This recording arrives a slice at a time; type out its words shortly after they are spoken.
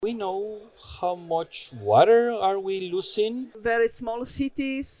We know how much water are we losing? Very small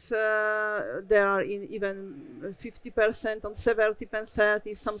cities, there are in even 50% and 70%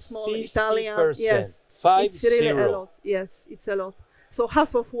 in some small Italian. 50%. Yes, Five it's really a zero. lot. Yes, it's a lot. So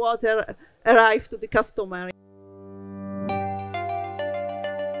half of water arrive to the customer.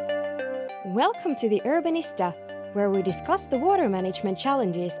 Welcome to the Urbanista, where we discuss the water management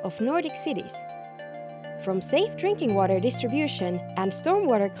challenges of Nordic cities. From safe drinking water distribution and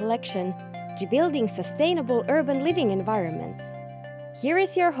stormwater collection to building sustainable urban living environments. Here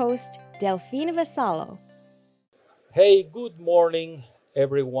is your host, Delphine Vassallo. Hey, good morning,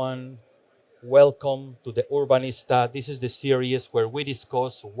 everyone. Welcome to the Urbanista. This is the series where we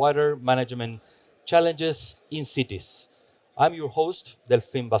discuss water management challenges in cities. I'm your host,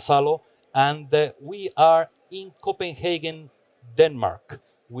 Delphine Vassallo, and we are in Copenhagen, Denmark.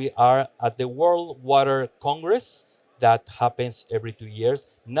 We are at the World Water Congress that happens every 2 years.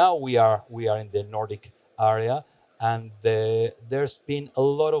 Now we are in the Nordic area, and there's been a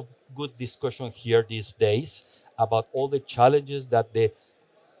lot of good discussion here these days about all the challenges that the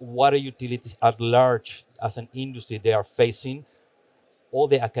water utilities at large as an industry they are facing, all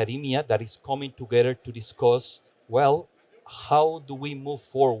the academia that is coming together to discuss, well, how do we move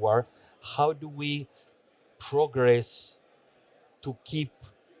forward? How do we progress to keep,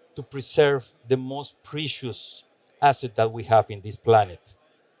 to preserve the most precious asset that we have in this planet,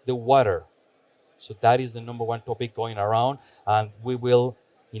 the water? So that is the number one topic going around. And we will,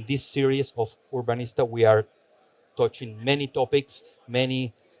 in this series of Urbanista, we are touching many topics,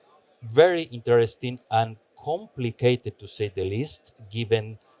 many very interesting and complicated to say the least,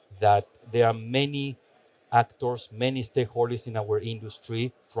 given that there are many actors, many stakeholders in our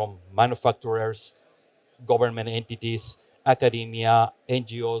industry, from manufacturers, government entities, academia,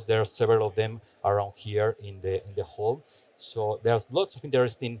 NGOs. There are several of them around here in the hall. So there's lots of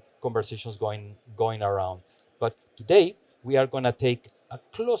interesting conversations going around. But today we are going to take a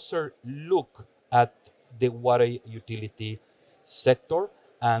closer look at the water utility sector,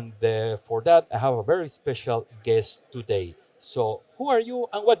 and for that I have a very special guest today. So who are you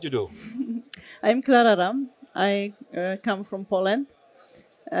and what you do? I'm Klara Ram. I come from Poland.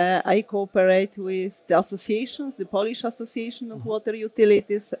 I cooperate with the associations, the Polish Association of Water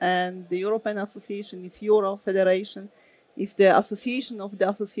Utilities, and the European Association is Euro Federation, is the Association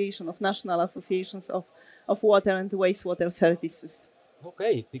of National Associations of Water and Wastewater Services.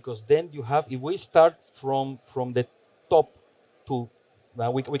 Okay, because then you have, if we start from the top to,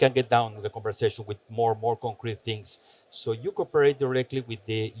 we can get down to the conversation with more concrete things. So you cooperate directly with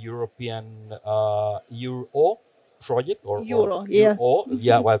the European Euro project, or Yeah. Euro,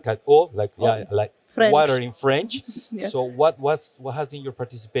 yeah, well, like, yeah, like French. water in French. Yeah. So what has been your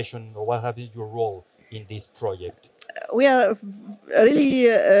participation, or what has been your role in this project? We are a really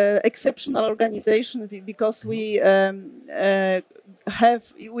exceptional organization because we are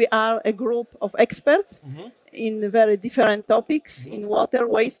a group of experts in very different topics in water,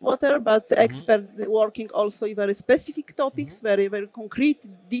 wastewater, but experts working also in very specific topics, very concrete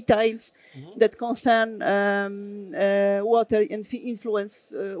details that concern water and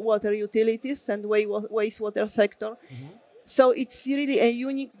influence water utilities and wastewater sector. So it's really a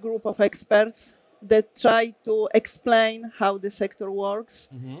unique group of experts that try to explain how the sector works,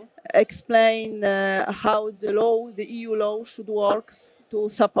 explain how the EU law should work to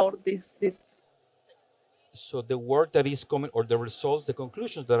support this. So the work that is coming, or the results, the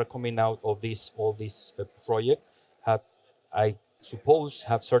conclusions that are coming out of all this project, have, I suppose,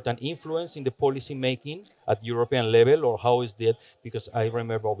 have certain influence in the policy making at European level, or how is that? Because I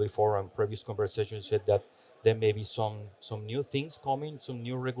remember before on previous conversations said that there may be some new things coming, some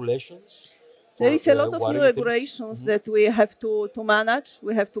new regulations. There is a for, lot of water new utilities. regulations that we have to manage,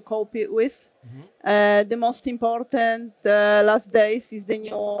 we have to cope with. The most important last days is the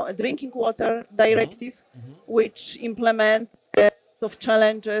new Drinking Water Directive, which implement a lot of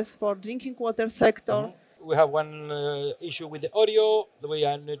challenges for drinking water sector. We have one issue with the audio. We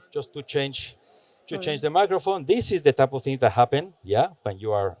are need just to change the microphone. This is the type of things that happen, yeah, when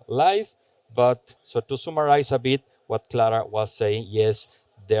you are live. But so to summarize a bit what Klara was saying, yes,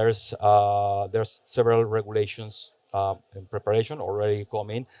 there's several regulations in preparation already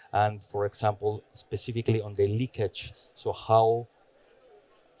coming, and for example, specifically on the leakage. So how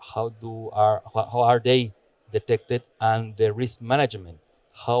are they detected, and the risk management,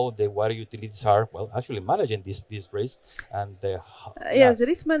 how the water utilities are actually managing this risk, and Yes, the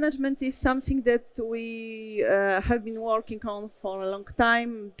risk management is something that we have been working on for a long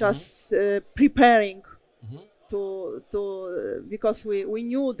time, just preparing because we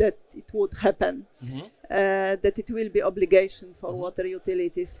knew that it would happen, that it will be obligation for water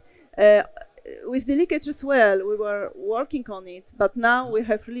utilities. With the leakage as well, we were working on it, but now we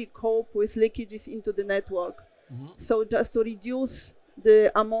have really coped with leakages into the network. So just to reduce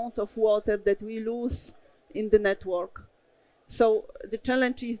the amount of water that we lose in the network. So the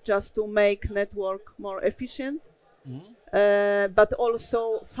challenge is just to make network more efficient, but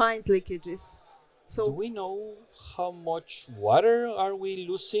also find leakages. So do we know how much water are we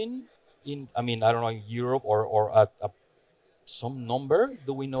losing in, I mean, I don't know, in Europe or at some number?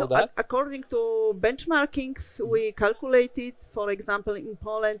 Do we know that? According to benchmarkings, we calculated, for example, in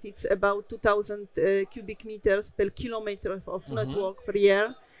Poland, it's about 2,000 cubic meters per kilometer of network per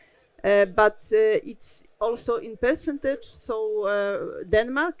year. But it's also in percentage. So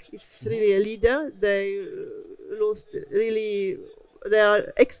Denmark is really a leader. They lost really. They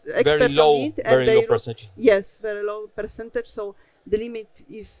are expert very low, on it, and very they low percentage. Yes, very low percentage. So the limit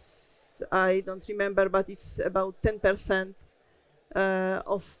is, I don't remember, but it's about 10%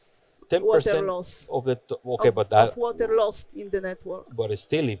 of 10% water loss. of the of water lost in the network. But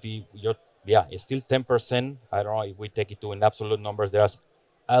still, if it's still 10%. I don't know if we take it to in absolute numbers. There's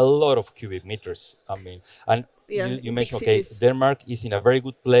a lot of cubic meters. I mean, and you mentioned, okay, Denmark is in a very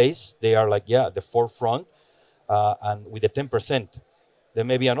good place. They are like, at the forefront, and with the 10%. There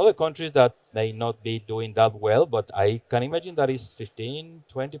may be another countries that may not be doing that well, but I can imagine that is 15,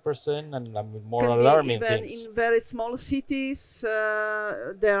 20%, and more alarming even things. in very small cities,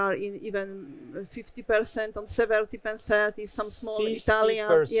 there are even 50% and 70% in some small 50%.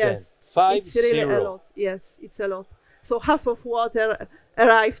 Italian. Yes, 50. It's really a lot. Yes, it's a lot. So half of water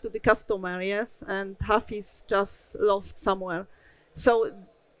arrives to the customer, yes, and half is just lost somewhere. So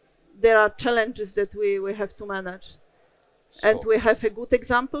there are challenges that we have to manage. And we have a good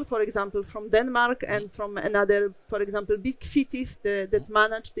example, for example, from Denmark and from another, for example, big cities that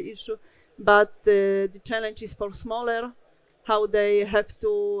manage the issue. But the challenge is for smaller, how they have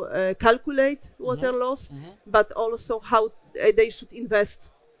to calculate water loss, but also how they should invest.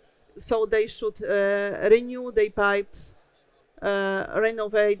 So they should renew their pipes,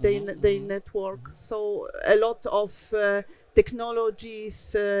 renovate their network. So a lot of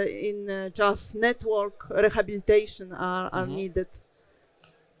technologies in just network rehabilitation are needed.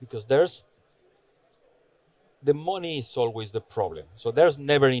 Because the money is always the problem. So there's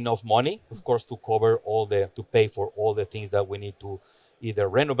never enough money, of course, to cover to pay for all the things that we need to either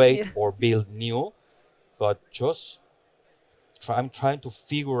renovate or build new. But I'm trying to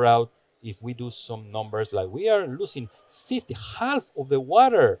figure out if we do some numbers, like we are losing half of the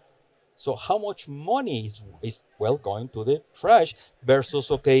water. So how much money is going to the trash versus,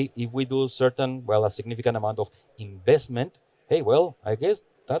 okay, if we do a significant amount of investment, I guess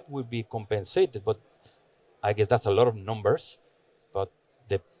that would be compensated. But I guess that's a lot of numbers. But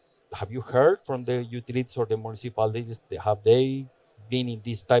have you heard from the utilities or the municipalities? Have they been in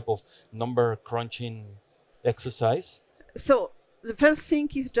this type of number crunching exercise? So the first thing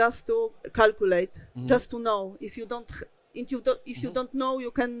is just to calculate, just to know. If you don't know,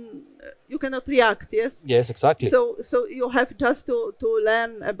 you cannot react. Yes, exactly. So you have just to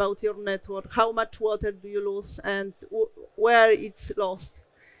learn about your network, how much water do you lose and where it's lost.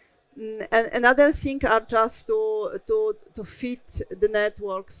 And another thing are just to fit the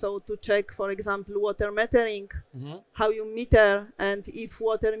network. So to check, for example, water metering, how you meter, and if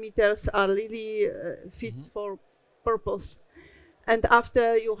water meters are really fit for purpose. And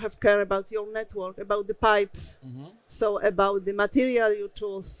after you have care about your network, about the pipes, so about the material you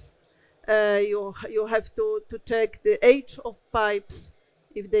choose, you have to check the age of pipes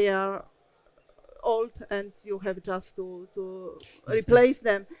if they are old, and you have just to replace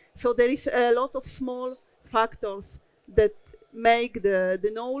them. So there is a lot of small factors that make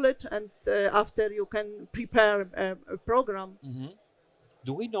the knowledge, and after you can prepare a program.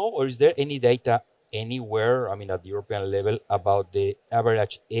 Do we know, or is there any data anywhere, I mean, at the European level, about the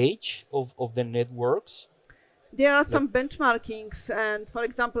average age of the networks? There are some benchmarkings, and for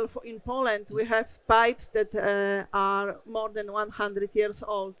example, in Poland, we have pipes that are more than 100 years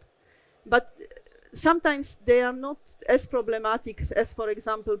old. But sometimes they are not as problematic as, for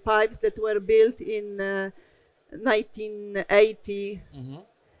example, pipes that were built in 1980,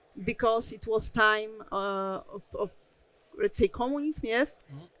 because it was time of let's say communism, yes,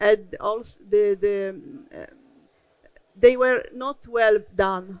 and also they were not well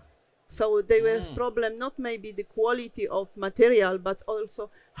done. So there was problem, not maybe the quality of material, but also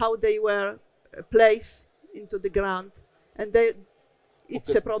how they were placed into the ground, and it's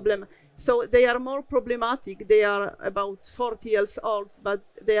a problem. So they are more problematic. They are about 40 years old, but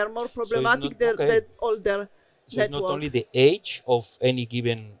they are more problematic than older. So it's not only the age of any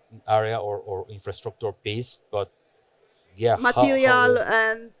given area or infrastructure piece, but material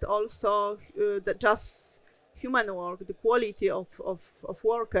and also just human work, the quality of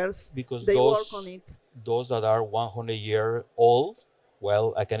workers, because they work on it. Those that are 100 years old,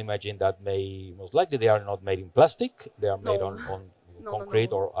 well, I can imagine that most likely they are not made in plastic, they are made on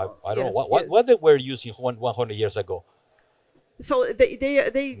concrete or I don't know what they were using 100 years ago. So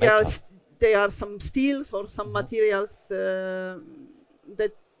they are some steels or some materials that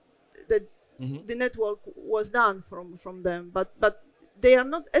the network was done from them, but they are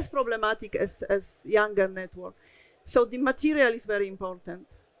not as problematic as younger network. So the material is very important.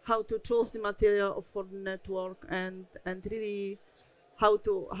 How to choose the material for the network and really how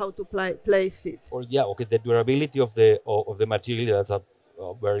to place it. Or the durability of the material, that's a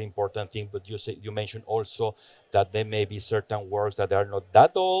very important thing. But you mentioned also that there may be certain works that are not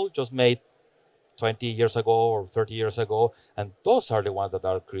that old, just made 20 years ago or 30 years ago, and those are the ones that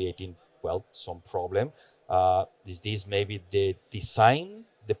are creating some problem. Is this maybe the design,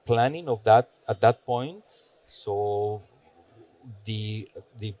 the planning of that at that point? So the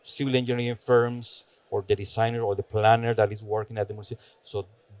civil engineering firms or the designer or the planner that is working at the municipality, so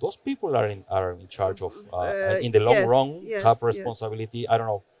those people are in charge of in the long run have responsibility. I don't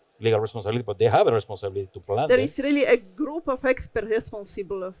know, legal responsibility, but they have a responsibility to plan. There is really a group of experts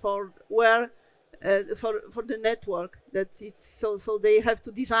responsible for for the network, that it's so they have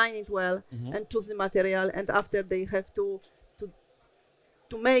to design it well and choose the material, and after they have to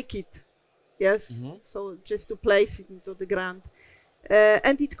make it, so just to place it into the ground,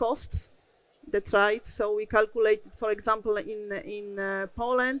 and it costs. That's right. So we calculated, for example, in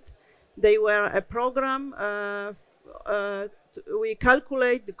Poland, they were a program. We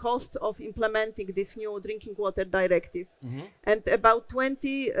calculate the cost of implementing this new drinking water directive, and about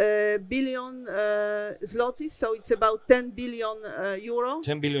 20 billion zlotys. So it's about 10 billion euro.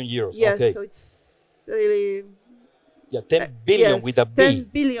 10 billion euros. Yes. Okay. So it's really 10 billion with a B. 10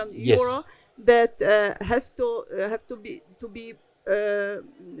 billion euro that have to be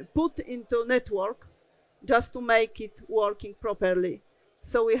put into network just to make it working properly.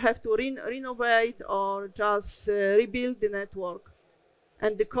 So we have to renovate or just rebuild the network.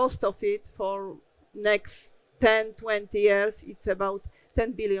 And the cost of it for next 10, 20 years, it's about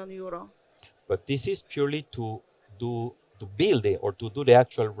 10 billion euro. But this is purely to build it or to do the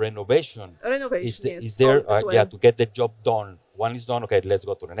actual renovation. Is there to get the job done. One is done, okay, let's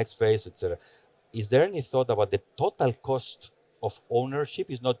go to the next phase, etc. Is there any thought about the total cost of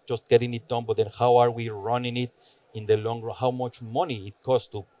ownership? Is not just getting it done, but then how are we running it in the long run? How much money it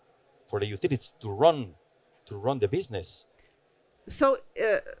costs for the utilities to run the business? So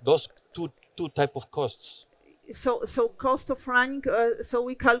those two type of costs. So cost of running. So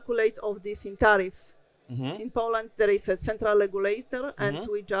we calculate of this in tariffs. In Poland, there is a central regulator, and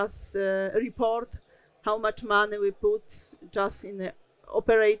we just report how much money we put just in the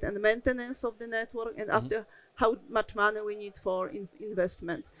operate and maintenance of the network, and after how much money we need for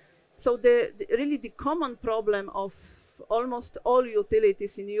investment. So really the common problem of almost all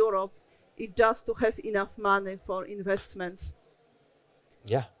utilities in Europe is just to have enough money for investments.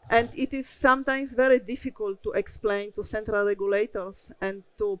 Yeah. And it is sometimes very difficult to explain to central regulators and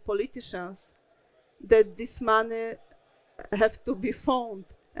to politicians that this money have to be found,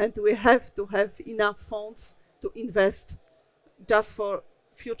 and we have to have enough funds to invest just for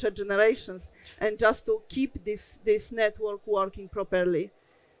future generations and just to keep this network working properly.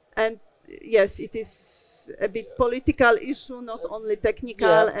 And yes, it is a bit political issue, not only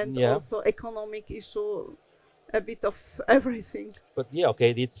technical, and also economic issue, a bit of everything. But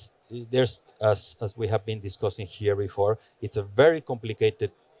there's as we have been discussing here before, it's a very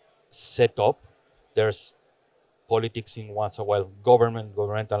complicated setup. There's politics in once a while,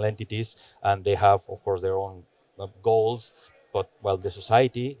 governmental entities, and they have, of course, their own goals. But the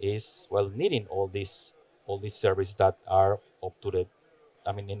society is needing all these services that are up to the,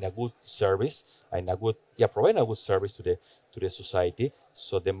 in a good service, in a good providing a good service to the society.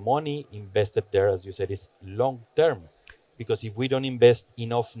 So the money invested there, as you said, is long term, because if we don't invest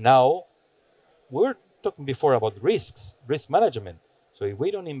enough now, we were talking before about risk management. So if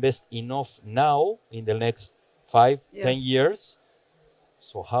we don't invest enough now in the next 5, 10 years,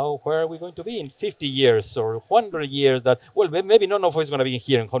 so where are we going to be in 50 years or 100 years? That maybe none of us is going to be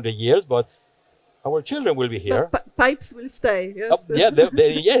here in 100 years, but our children will be here. But pipes will stay. Yes.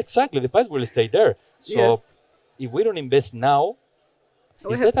 Exactly. The pipes will stay there. So if we don't invest now,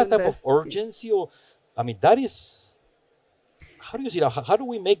 is that a type of urgency? Or that is. How do you see that? How do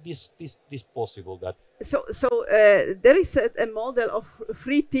we make this possible? That there is a model of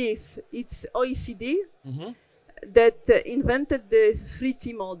 3 T's. It's OECD, that invented the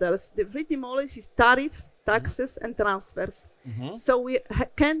 3T models. The 3T models is tariffs, taxes, and transfers. So we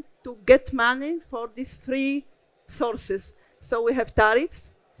can to get money for these three sources. So we have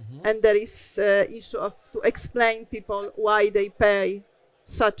tariffs, and there is issue of to explain people why they pay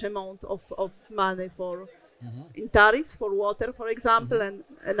such amount of money for in tariffs for water, for example,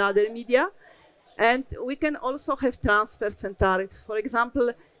 and other media. And we can also have transfers and tariffs. For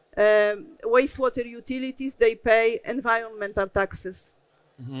example, wastewater utilities, they pay environmental taxes.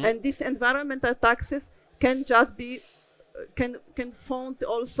 And these environmental taxes can just be, can fund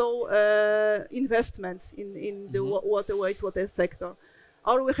also investments in the water, wastewater sector.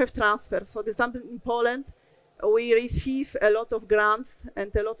 Or we have transfers. For example, in Poland, we receive a lot of grants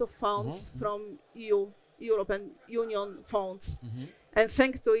and a lot of funds from European Union funds. And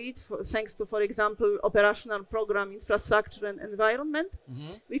thanks to it, thanks to, for example, operational program infrastructure and environment,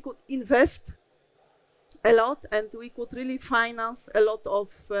 we could invest a lot, and we could really finance a lot of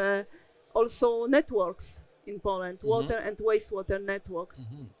also networks in Poland, water and wastewater networks,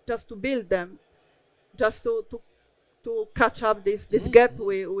 just to build them, just to catch up this gap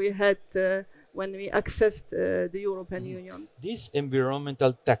we had when we accessed the European Union. These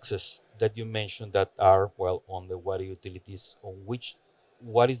environmental taxes that you mentioned that are, well, on the water utilities, on which,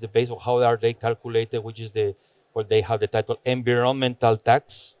 what is the base, or how are they calculated, which is the, well, they have the title environmental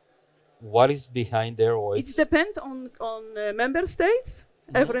tax. What is behind there? Or it depends on member states.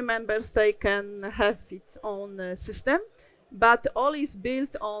 Every member state can have its own system, but all is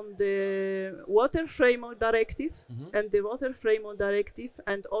built on the Water Framework Directive and the Water Framework Directive,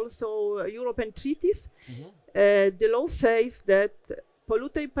 and also European treaties. The law says that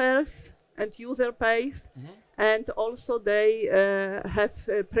polluter pays and user pays, and also they have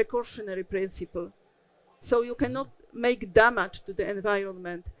a precautionary principle. So you cannot make damage to the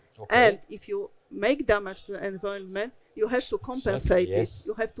environment. And if you make damage to the environment, you have to compensate it.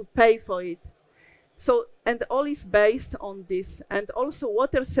 You have to pay for it. So, and all is based on this. And also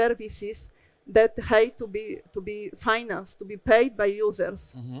water services that have to be financed, to be paid by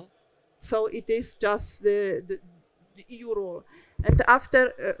users. So it is just the EU rule. And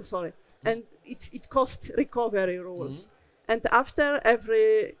after, and it costs recovery rules. And after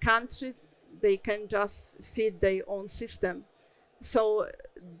every country, they can just feed their own system. So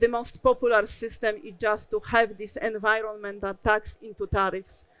the most popular system is just to have this environmental tax into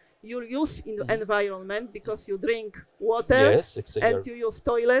tariffs. You use in the environment because you drink water and you use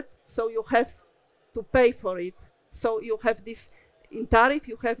toilet, so you have to pay for it. So you have this, in tariff,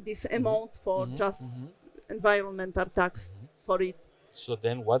 you have this amount for just environmental tax for it. So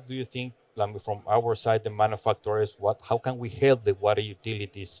then what do you think, from our side, the manufacturers, how can we help the water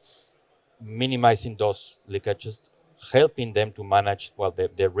utilities minimizing those leakages, helping them to manage, well,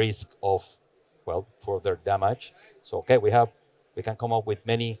 the risk of, well, further damage? So, okay, we can come up with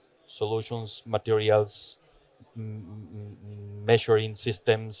many solutions, materials, measuring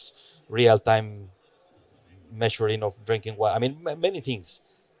systems, real-time measuring of drinking water. I mean, many things.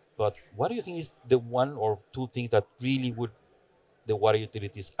 But what do you think is the one or two things that really would the water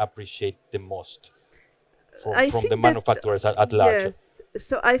utilities appreciate the most from the manufacturers at large? Yes.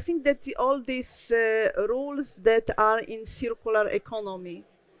 So I think that all these rules that are in circular economy,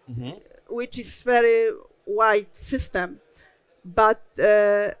 which is very wide system, but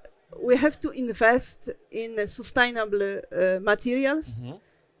we have to invest in sustainable materials,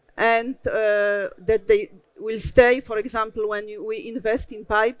 and that they will stay. For example, when we invest in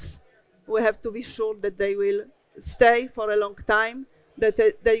pipes, we have to be sure that they will stay for a long time, that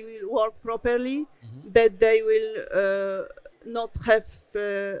they will work properly, that they will not have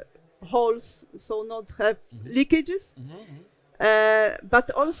holes, so not have leakages.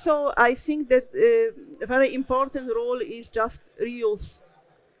 But also I think that a very important role is just reuse.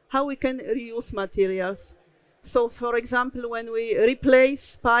 How we can reuse materials. So for example, when we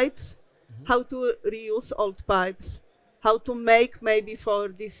replace pipes, how to reuse old pipes, how to make maybe for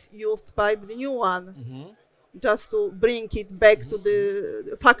this used pipe the new one, just to bring it back to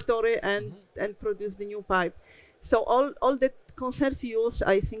the factory and produce the new pipe. So all that concerns use,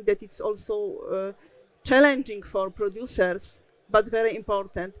 I think that it's also challenging for producers, but very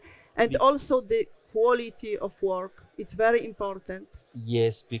important. And also the quality of work, it's very important.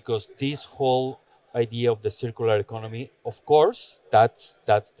 Yes, because this whole idea of the circular economy, of course, that's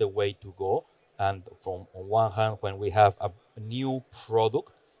the way to go. And from on one hand, when we have a new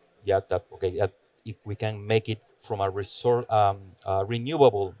product, if we can make it from a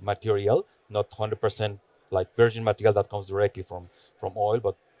renewable material, not 100% like virgin material that comes directly from oil,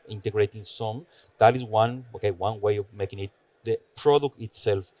 but integrating some, that is one way of making it the product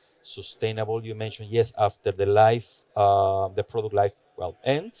itself sustainable? You mentioned yes, after the product life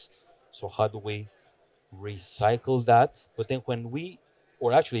ends. So how do we recycle that? But then we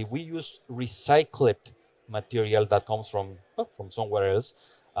use recycled material that comes from somewhere else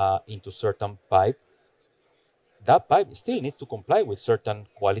into certain pipe. That pipe still needs to comply with certain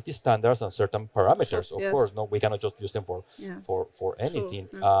quality standards and certain parameters. Sure, Of yes. course, no, we cannot just use them Yeah. for anything.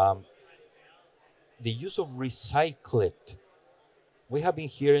 Yeah. The use of recycled. We have been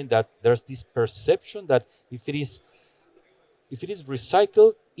hearing that there's this perception that if it is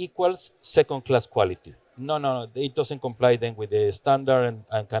recycled equals second class quality. No, it doesn't comply then with the standard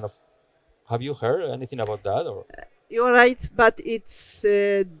and kind of. Have you heard anything about that or? You're right, but it's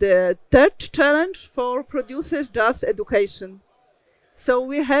the third challenge for producers, just education. So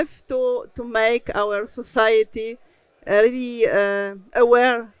we have to make our society really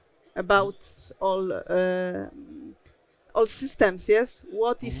aware about all systems. Yes,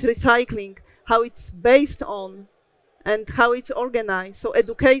 what is recycling, how it's based on, and how it's organized. So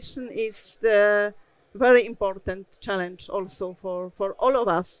education is the very important challenge also for all of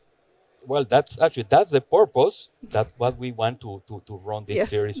us. Well, that's the purpose. That's what we want to run this Yes.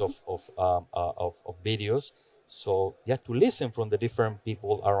 series of videos. So yeah, to listen from the different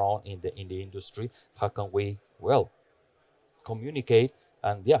people around in the industry. How can we communicate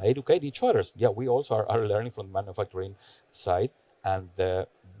and educate each other? Yeah, we also are learning from the manufacturing side and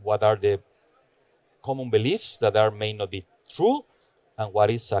what are the common beliefs that may not be true and what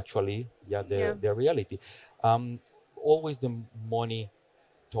is actually the reality. Always the money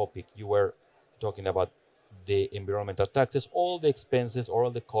topic. You were talking about the environmental taxes, all the expenses,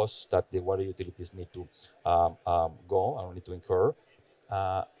 all the costs that the water utilities need to go and need to incur.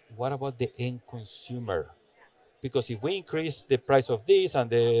 What about the end consumer? Because if we increase the price of this and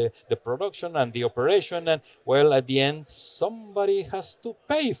the production and the operation, and at the end somebody has to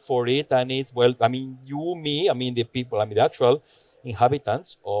pay for it, and it's you, me, the people, the actual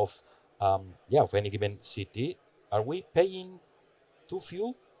inhabitants of any given city. Are we paying too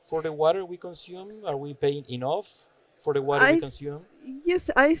few for the water we consume? Are we paying enough for the water we consume? Yes,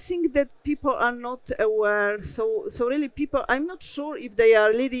 I think that people are not aware. So really, people, I'm not sure if they are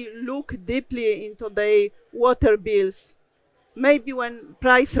really look deeply into their water bills. Maybe when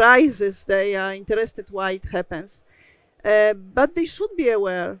price rises, they are interested why it happens. But they should be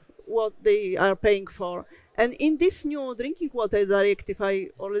aware what they are paying for. And in this new drinking water directive,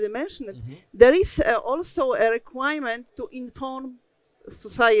 I already mentioned it, there is also a requirement to inform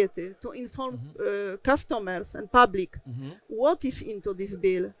society, to inform customers and public what is into this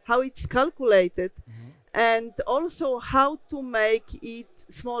bill, how it's calculated, and also how to make it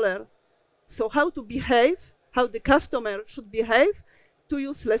smaller. So how to behave, how the customer should behave to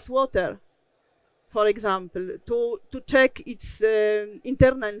use less water. For example, to check its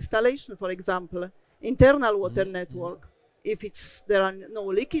internal installation, for example, internal water network, if there are no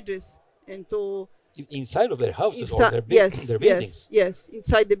leakages, and to inside of their houses or their buildings. Yes,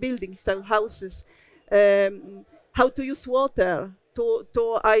 inside the buildings, so houses. How to use water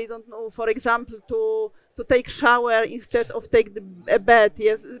to I don't know, for example, to take shower instead of take a bath.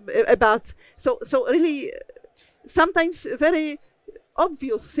 Yes, a bath. So really, sometimes very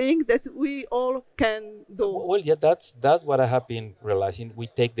obvious thing that we all can do. Well, yeah, that's what I have been realizing. We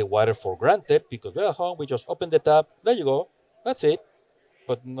take the water for granted because we're at home. We just open the tap. There you go. That's it.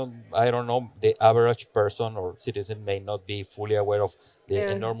 But no, I don't know, the average person or citizen may not be fully aware of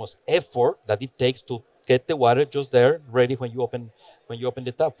the enormous effort that it takes to get the water just there, ready when you open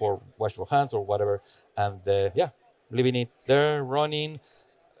the tap for wash your hands or whatever, and leaving it there running.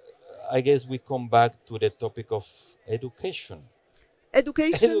 I guess we come back to the topic of education.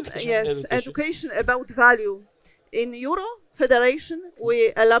 Education about value. In Euro Federation,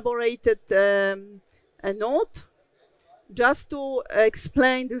 we elaborated a note just to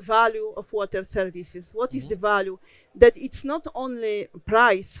explain the value of water services. What is the value? That it's not only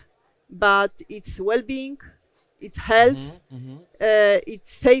price, but it's well-being, it's health,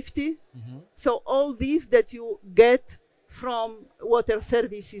 it's safety. So all these that you get from water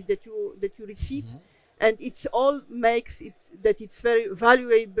services that you receive, and it's all makes it that it's very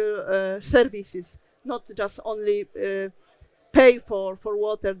valuable services, not just only pay for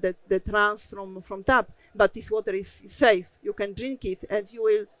water that runs from tap, but this water is safe. You can drink it and you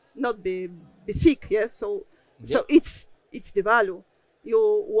will not be sick. Yes, so it's the value.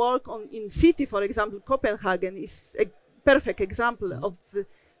 You work in city, for example, Copenhagen is a perfect example of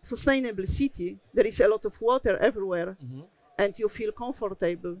sustainable city. There is a lot of water everywhere, and you feel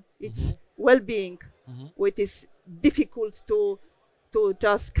comfortable. It's well-being, which is difficult to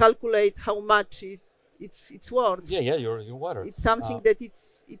just calculate how much its worth. Yeah, your water. It's something that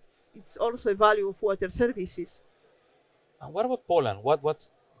it's also a value of water services. And what about Poland? What's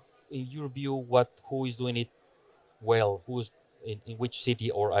in your view? Who is doing it well? Who's in which city,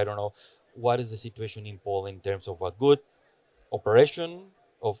 or I don't know? What is the situation in Poland in terms of a good operation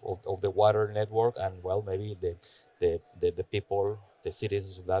of the water network, and well, maybe the people, the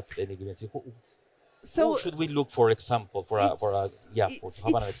citizens of that any given city? Who should we look, for example, to have an example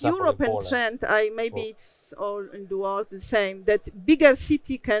it's in European Poland? trend. It's all in the world the same. That bigger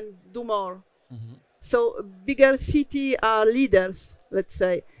city can do more. Mhm. So bigger city are leaders, let's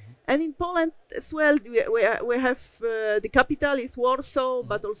say. And in Poland as well, we have the capital is Warsaw,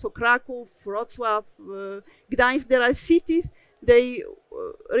 but also Kraków, Wrocław, Gdańsk. There are cities. They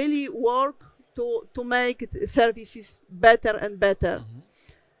really work to make services better and better.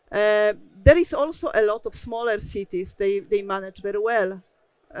 There is also a lot of smaller cities. They manage very well.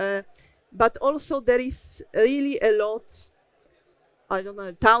 But also there is really a lot, I don't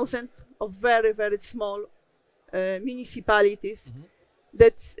know, thousands of very, very small municipalities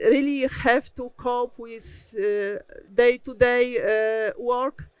that really have to cope with day-to-day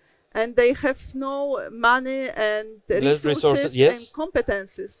work, and they have no money and resources yes. and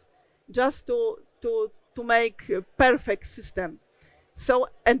competences just to make a perfect system. So,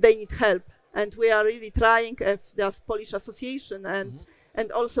 and they need help. And we are really trying, as Polish Association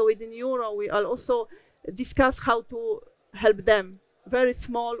and also within Euro, we will also discuss how to help them, very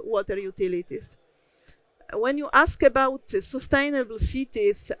small water utilities. When you ask about sustainable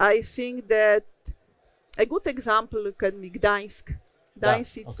cities, I think that a good example can be Gdańsk.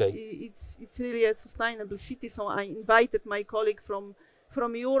 Gdańsk, it's really a sustainable city, so I invited my colleague from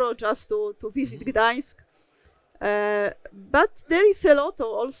Euro just to visit Gdańsk. But there is a lot of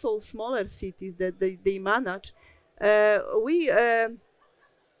also smaller cities that they manage.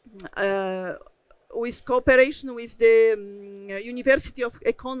 With cooperation with the University of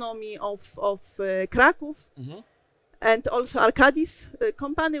Economy of Kraków and also Arcadis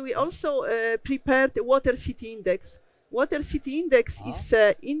company, we also prepared the Water City Index. Water City Index is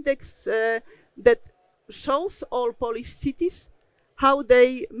an index that shows all Polish cities how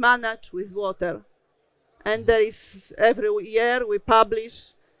they manage with water. And there is, every year we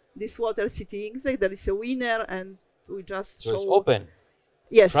publish this Water City Index. There is a winner, and we just show. So it's open.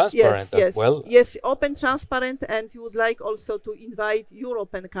 Yes, transparent as well. Yes, open, transparent, and you would like also to invite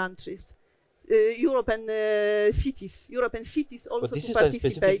European countries, European cities also But this to is a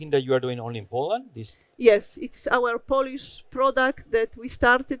participate. specific thing that you are doing only in Poland? Yes, it's our Polish product that we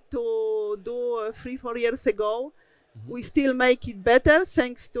started to do 3-4 years ago. We still make it better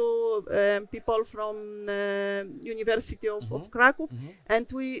thanks to people from University of Kraków, and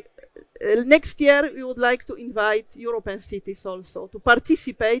we next year we would like to invite European cities also to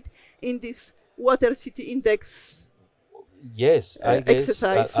participate in this Water City Index. Yes, I guess.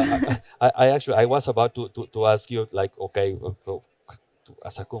 Exercise. I was about to ask you, like, okay,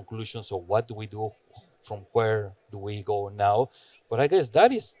 as a conclusion, so what do we do? From where do we go now? But I guess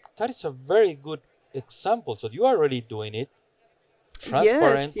that is a very good example. So you are already doing it,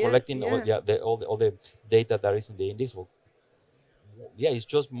 transparent, collecting all the data that is in the index. Well, it's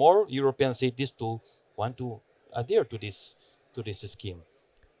just more European cities to want to adhere to this scheme.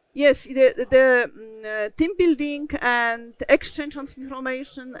 Yes, the team building and exchange of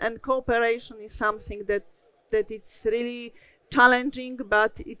information and cooperation is something that it's really challenging,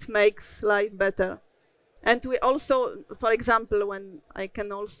 but it makes life better. And we also, for example, when I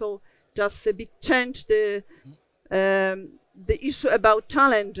can also just a bit change the issue about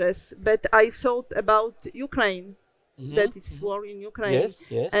challenges, but I thought about Ukraine, that is war in Ukraine,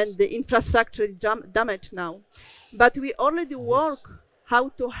 and the infrastructure is damaged now. But we already work how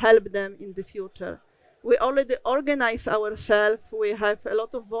to help them in the future. We already organize ourselves. We have a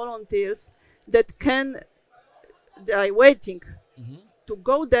lot of volunteers that they are waiting to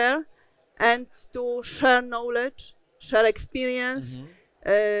go there and to share knowledge, share experience,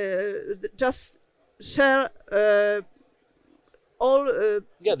 just share all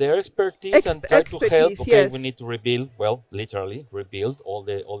their expertise and try to help. Okay, yes. We need to rebuild, well, literally rebuild all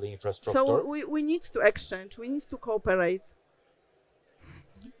the infrastructure. So we need to exchange, we need to cooperate.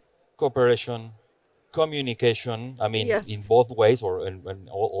 Cooperation, communication, I mean, in both ways or in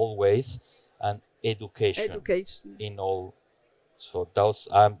all ways, and education in all. So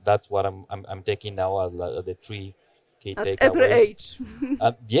that's what I'm taking now as the three key takeaways. At every age.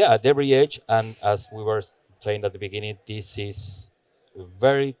 At every age. And as we were saying at the beginning, this is a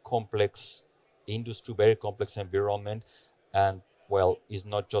very complex industry, very complex environment, and well, it's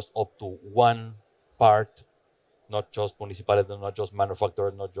not just up to one part, not just municipalities, not just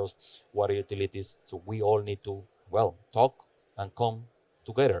manufacturers, not just water utilities. So we all need to, well, talk and come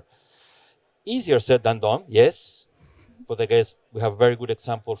together. Easier said than done, yes. But I guess we have a very good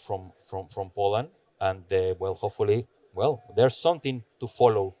example from Poland, and well, hopefully, well, there's something to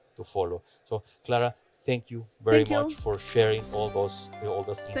follow. So, Clara, thank you very Thank you. much for sharing all those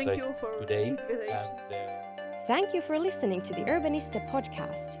Thank insights you for today. the invitation. Thank you for listening to the Urbanista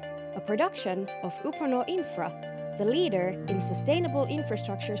podcast, a production of Uponor Infra, the leader in sustainable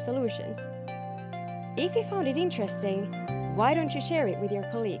infrastructure solutions. If you found it interesting, why don't you share it with your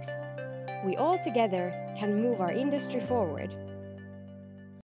colleagues? We all together can move our industry forward.